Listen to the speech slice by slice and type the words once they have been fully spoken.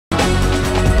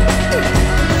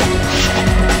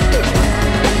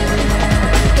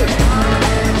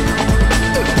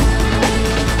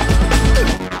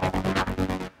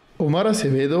Omar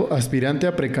Acevedo, aspirante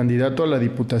a precandidato a la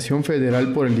Diputación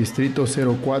Federal por el Distrito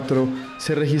 04,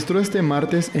 se registró este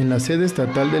martes en la sede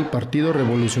estatal del Partido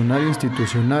Revolucionario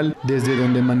Institucional, desde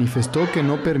donde manifestó que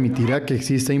no permitirá que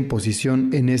exista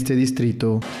imposición en este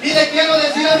distrito. Y le quiero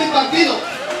decir a mi partido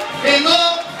que no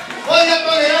voy a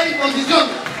tolerar imposición,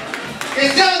 que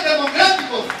sean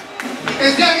democráticos y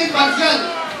que sean imparciales,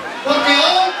 porque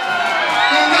hoy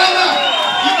quien gana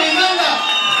y quien manda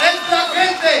es la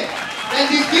gente del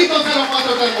Distrito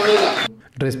 04 Tlacolula.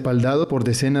 Respaldado por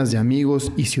decenas de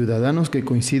amigos y ciudadanos que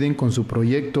coinciden con su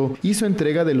proyecto, hizo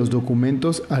entrega de los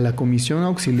documentos a la Comisión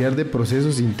Auxiliar de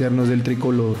Procesos Internos del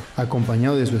Tricolor.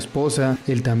 Acompañado de su esposa,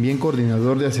 el también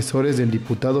coordinador de asesores del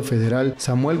diputado federal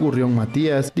Samuel Gurrión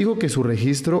Matías, dijo que su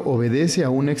registro obedece a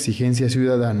una exigencia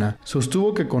ciudadana.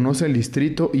 Sostuvo que conoce el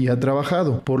distrito y ha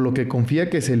trabajado, por lo que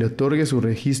confía que se le otorgue su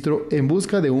registro en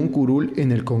busca de un curul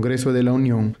en el Congreso de la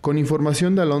Unión. Con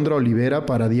información de Alondra Olivera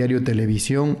para Diario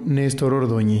Televisión, Néstor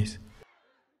Ordóñez.